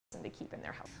to keep in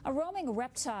their house. A roaming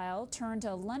reptile turned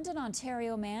a London,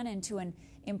 Ontario man into an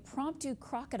impromptu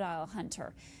crocodile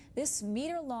hunter. This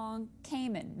meter-long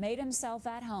Caiman made himself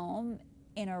at home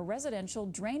in a residential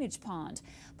drainage pond.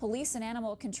 Police and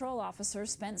animal control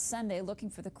officers spent Sunday looking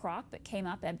for the croc but came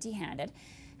up empty-handed.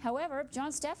 However,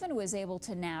 John Stephan was able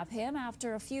to nab him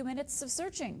after a few minutes of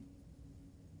searching.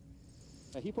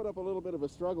 He put up a little bit of a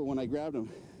struggle when I grabbed him.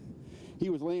 He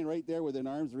was laying right there within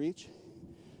arm's reach.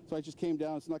 So I just came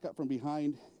down, snuck up from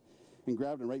behind, and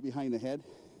grabbed him right behind the head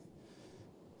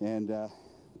and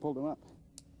pulled him up.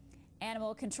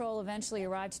 Animal control eventually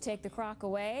arrived to take the croc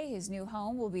away. His new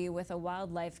home will be with a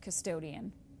wildlife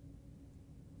custodian.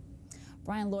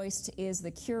 Brian Loist is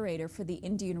the curator for the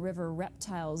Indian River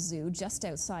Reptile Zoo just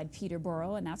outside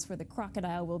Peterborough, and that's where the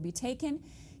crocodile will be taken.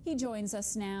 He joins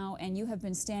us now, and you have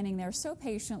been standing there so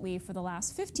patiently for the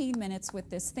last 15 minutes with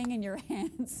this thing in your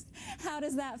hands. How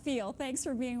does that feel? Thanks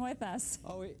for being with us.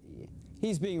 Oh,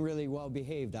 he's being really well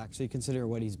behaved, actually, consider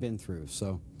what he's been through.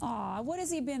 So. Aw, what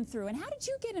has he been through? And how did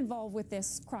you get involved with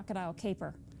this crocodile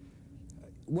caper?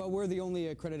 Well, we're the only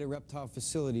accredited reptile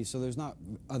facility, so there's not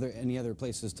any other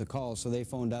places to call. So they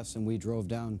phoned us, and we drove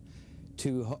down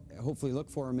to hopefully look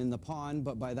for him in the pond.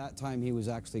 But by that time, he was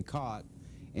actually caught.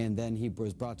 And then he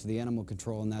was brought to the animal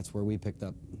control, and that's where we picked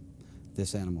up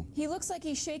this animal. He looks like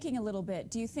he's shaking a little bit.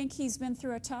 Do you think he's been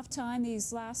through a tough time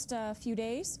these last few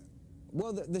days?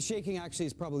 Well, the shaking actually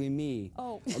is probably me.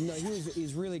 Oh. No,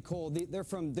 he's really cold. They're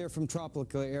from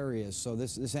tropical areas, so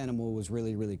this animal was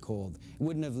really cold. It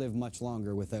wouldn't have lived much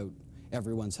longer without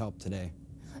everyone's help today.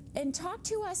 And talk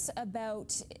to us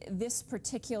about this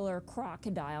particular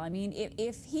crocodile. I mean,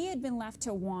 if he had been left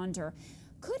to wander,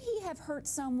 could he have hurt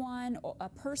someone, a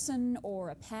person or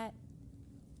a pet?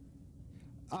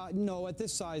 No, at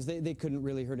this size, they couldn't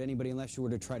really hurt anybody unless you were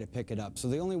to try to pick it up. So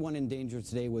the only one in danger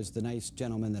today was the nice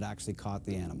gentleman that actually caught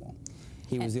the animal.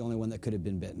 He was the only one that could have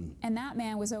been bitten. And that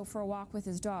man was out for a walk with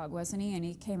his dog, wasn't he? And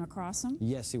he came across him?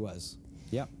 Yes, he was.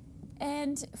 Yep.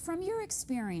 And from your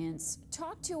experience,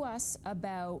 talk to us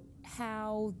about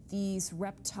how these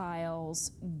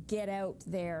reptiles get out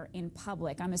there in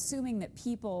public. I'm assuming that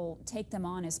people take them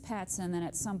on as pets and then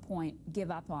at some point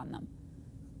give up on them.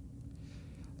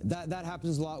 That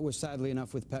happens a lot, sadly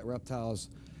enough, with pet reptiles.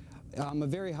 A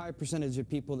very high percentage of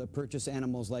people that purchase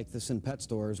animals like this in pet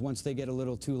stores, once they get a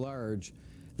little too large,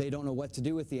 they don't know what to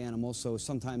do with the animal, so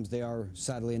sometimes they are,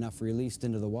 sadly enough, released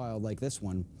into the wild like this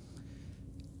one.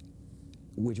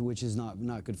 Which is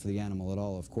not good for the animal at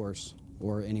all, of course,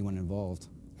 or anyone involved.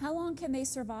 How long can they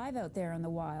survive out there in the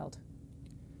wild?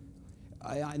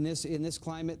 In this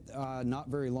climate, not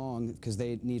very long, because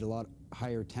they need a lot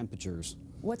higher temperatures.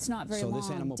 What's not very long? This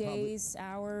animal days,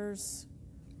 hours?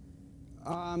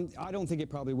 I don't think it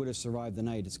probably would have survived the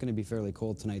night. It's going to be fairly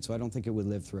cold tonight, so I don't think it would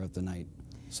live throughout the night.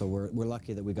 So we're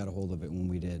lucky that we got a hold of it when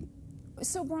we did.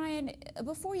 So Brian,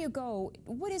 before you go,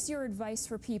 what is your advice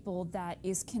for people that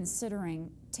is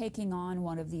considering taking on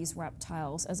one of these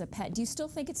reptiles as a pet? Do you still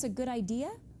think it's a good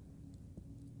idea?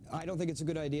 I don't think it's a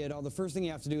good idea at all. The first thing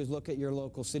you have to do is look at your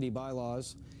local city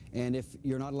bylaws, and if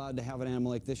you're not allowed to have an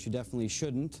animal like this, you definitely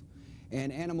shouldn't.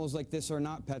 And animals like this are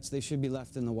not pets. They should be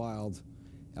left in the wild.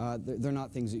 They're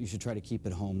not things that you should try to keep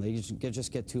at home. They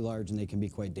just get too large and they can be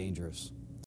quite dangerous.